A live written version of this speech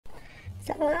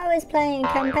So I was playing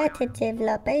competitive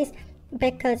lobbies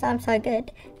because I'm so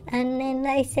good, and then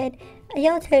they said,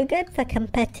 you're too good for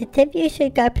competitive, you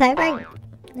should go play ranked.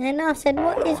 And I said,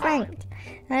 what is ranked?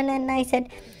 And then they said,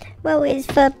 well, it's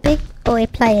for big boy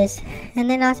players. And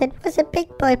then I said, what's a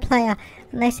big boy player?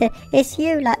 And they said, it's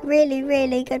you, like really,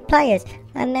 really good players.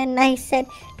 And then they said,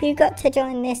 you got to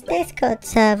join this Discord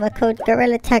server called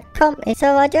Gorilla Tag Comp.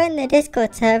 So I joined the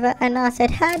Discord server and I said,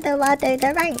 how do I do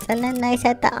the ranks? And then they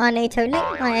said that I need to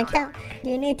link my account.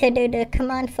 You need to do the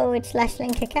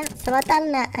command/link account. So I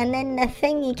done that, and then the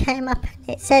thingy came up and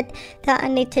it said that I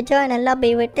need to join a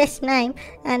lobby with this name,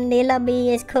 and the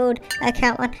lobby is called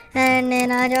account 1. And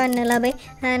then I joined the lobby,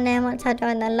 and then once I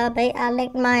joined the lobby, I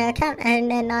linked my account,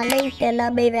 and then I leave the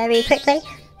lobby very quickly.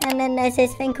 And then there's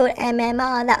this thing called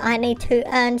MMR that I need to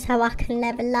earn so I can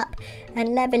level up.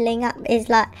 And leveling up is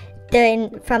like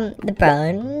doing from the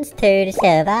bronze to the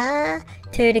silver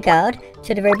to the gold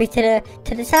to the ruby to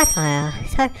the sapphire.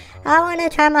 So I want to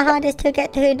try my hardest to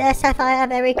get to the sapphire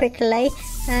very quickly.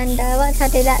 And once I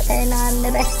do that, then I'm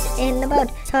the best in the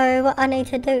world. So what I need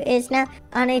to do is now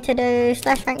I need to do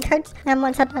 /rank codes, and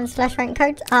once I've done /rank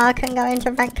codes, I can go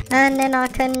into rank, and then I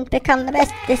can become the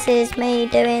best. This is me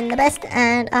doing the best,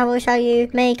 and I will show you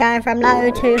me going from low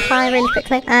to high really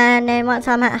quickly. And then once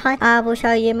I'm at high, I will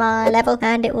show you my level,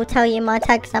 and it will tell you my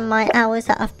tags and my hours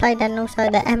that I've played, and also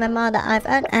the MMR that I've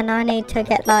earned. And I need to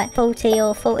get like 40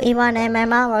 or 41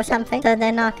 MMR or something, so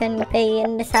then I can be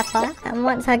in the sapphire. And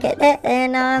once I get there,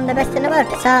 then I'm the best in the world.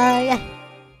 So yeah.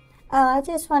 Oh, I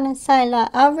just want to say, like,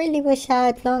 I really wish I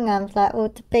had long arms like all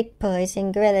the big boys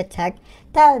in Gorilla Tag.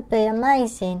 That would be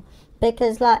amazing,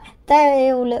 because like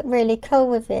they all look really cool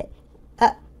with it.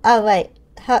 Oh wait,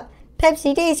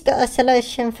 Pepsi D's got a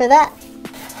solution for that.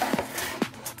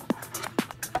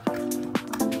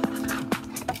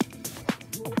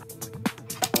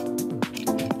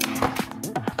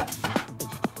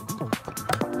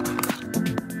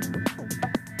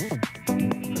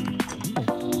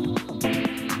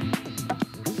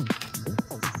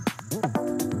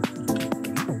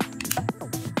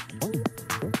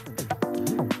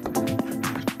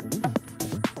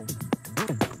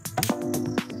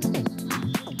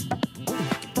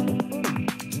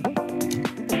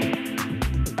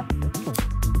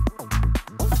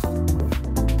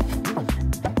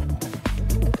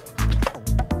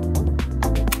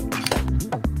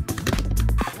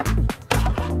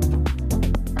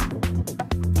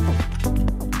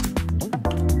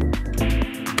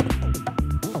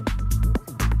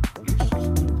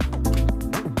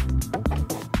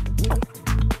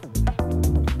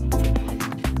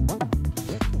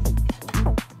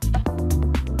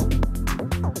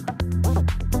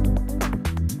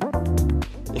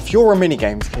 If you're a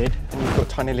minigames kid and you've got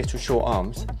tiny little short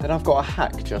arms, then I've got a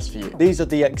hack just for you. These are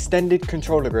the extended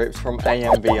controller grips from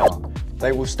AMVR.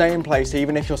 They will stay in place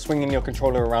even if you're swinging your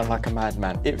controller around like a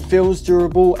madman. It feels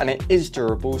durable and it is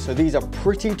durable, so these are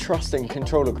pretty trusting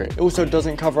controller grips. It also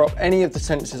doesn't cover up any of the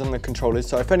sensors on the controllers,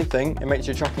 so if anything, it makes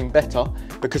your tracking better,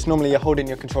 because normally you're holding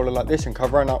your controller like this and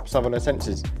covering up some of the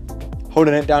sensors.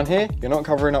 Holding it down here, you're not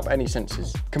covering up any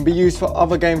sensors. Can be used for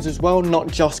other games as well, not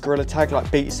just Gorilla Tag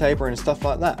like Beat Saber and stuff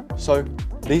like that. So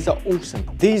these are awesome.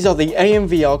 These are the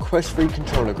AMVR Quest 3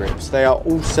 controller grips. They are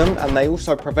awesome, and they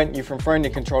also prevent you from throwing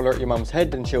your controller at your mum's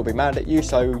head and she'll be mad at you.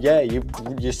 So yeah,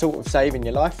 you're sort of saving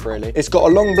your life really. It's got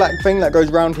a long black thing that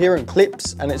goes around here and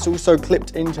clips, and it's also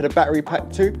clipped into the battery pack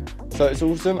too. So it's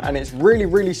awesome, and it's really,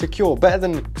 really secure. Better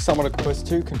than some of the Quest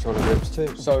 2 controller grips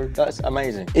too. So that's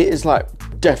amazing. It is like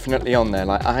definitely on there,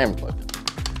 like I am like.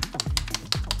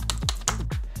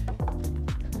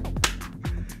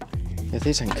 Yeah,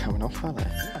 these ain't coming off, are they?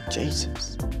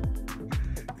 Jesus.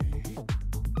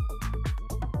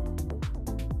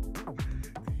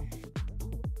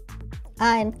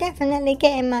 I'm definitely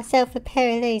getting myself a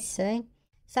pair of these soon.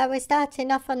 So we're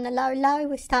starting off on the low,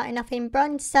 we're starting off in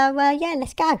bronze, so yeah,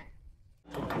 let's go.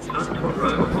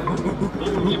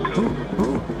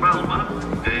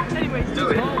 Anyways,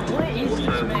 what is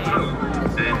this man?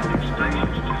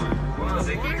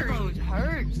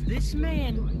 Hurts. This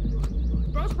man.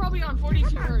 Bro's probably on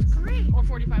 42 hertz or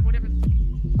 45, whatever.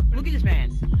 Look at this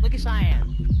man. Look at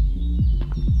Cyan.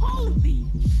 Holy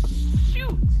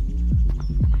shoot!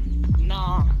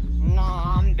 Nah,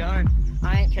 I'm done.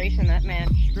 I ain't chasing that man.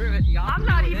 Screw it. I'm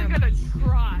not even gonna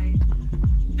try.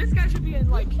 This guy should be in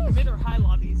like mid or high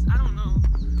lobbies. I don't know.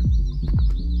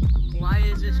 Why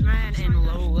is this man in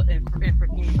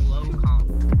freaking low comp?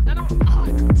 I don't. Oh,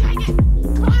 dang it!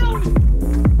 Clown!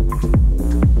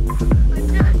 I'm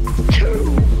dead.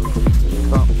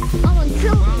 I'm gonna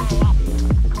kill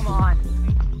him. Come on.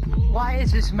 Why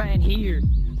is this man here?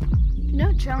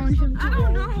 No challenge. challenge him to I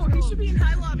don't know. He should be in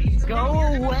high lobbies. Go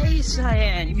away,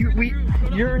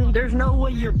 Cyan. There's no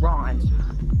way you're bronze.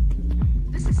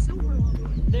 This is silver.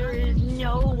 There is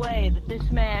no way that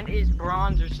this man is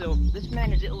bronze or silver. This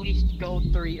man is at least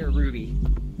gold 3 or ruby.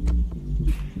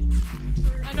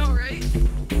 I know, right?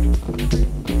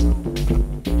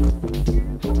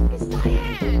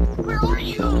 Cyan, where are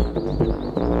you?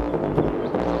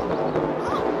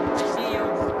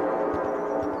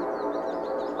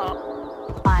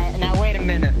 Now wait a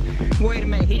minute.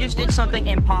 He just did something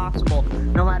impossible,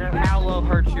 no matter how low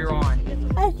hertz you're on.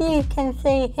 As you can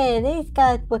see here, these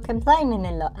guys were complaining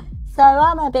a lot, so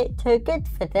I'm a bit too good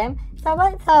for them. So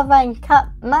once I ranked up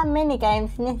my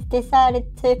minigames, Nick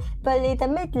decided to bully the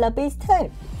mid lobbies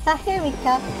too. So here we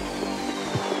go.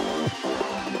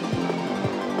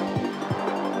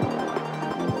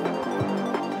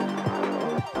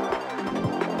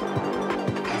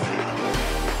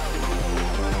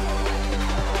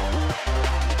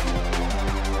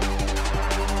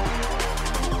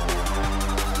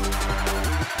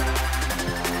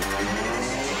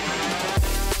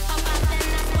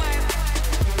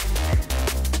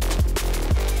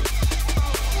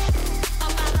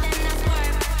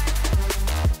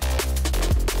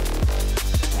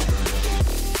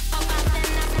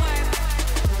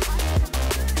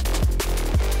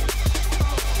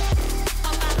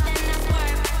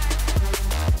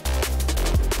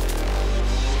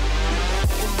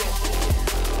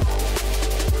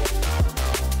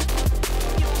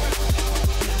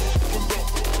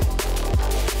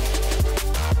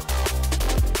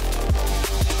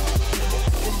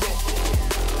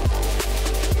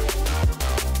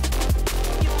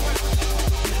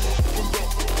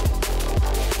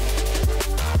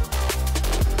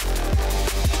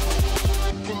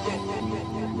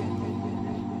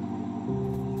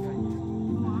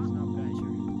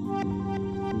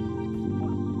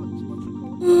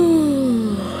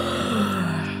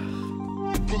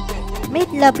 Mid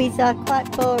lobbies are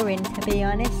quite boring, to be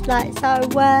honest, like, so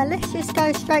let's just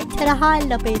go straight to the high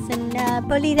lobbies and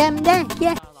bully them there,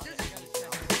 yeah.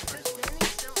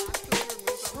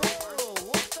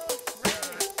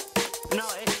 No,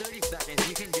 it's 30 seconds.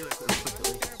 You can do it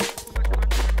quickly.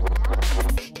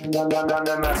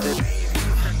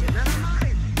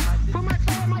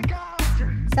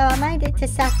 So I made it to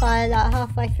Sapphire like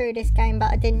halfway through this game,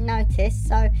 but I didn't notice,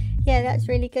 so yeah, that's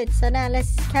really good. So now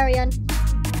let's carry on.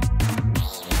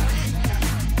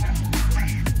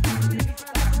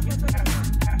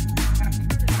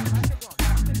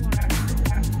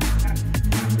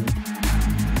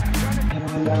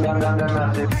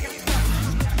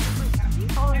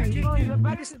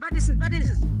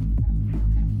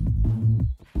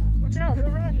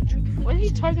 What are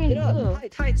you targeting?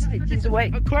 Tight. He's away.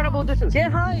 Incredible distance.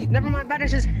 Get high. Never mind. Bad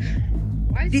distance.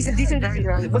 Decent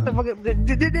distance. What the fuck?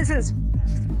 Distance.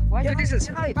 Why good distance?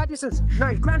 High. Bad distance.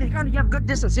 No, grounded. You have good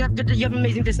distance. You have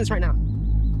amazing distance right now.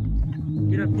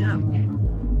 Get up.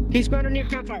 He's grounded near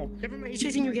campfire. Never mind. He's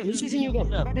chasing you again. Bad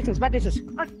distance.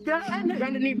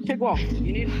 Grounded near pig wall.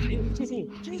 He's chasing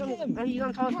you. He's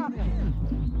on top.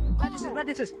 Bad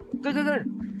distance. Good.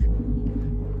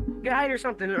 Get hide or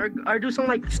something, or do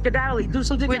something like skedaddle. Do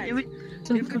something. Wait. He's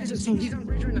on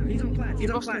bridge right now. He's on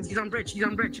flat. He's on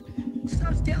bridge.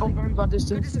 Stop still. Don't worry about this.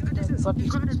 Good distance.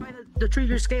 He's grounded by the tree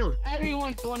you're scaled.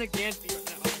 Everyone's going against me right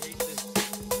now.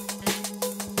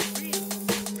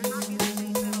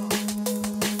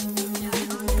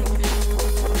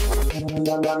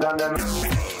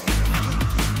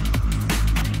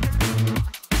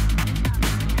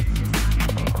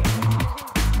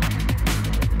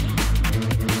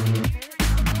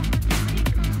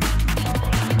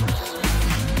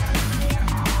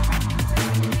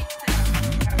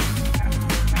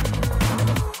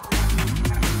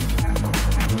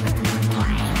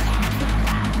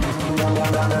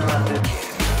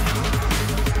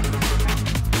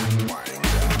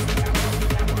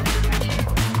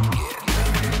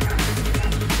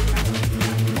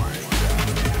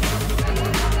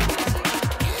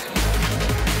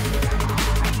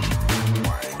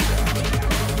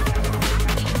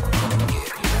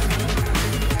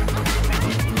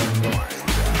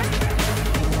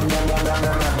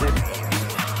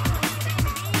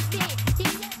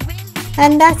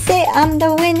 And that's it, I'm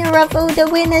the winner of all the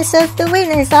winners of the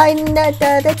winners. I'm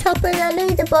the top of the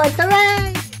leaderboard,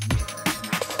 hooray!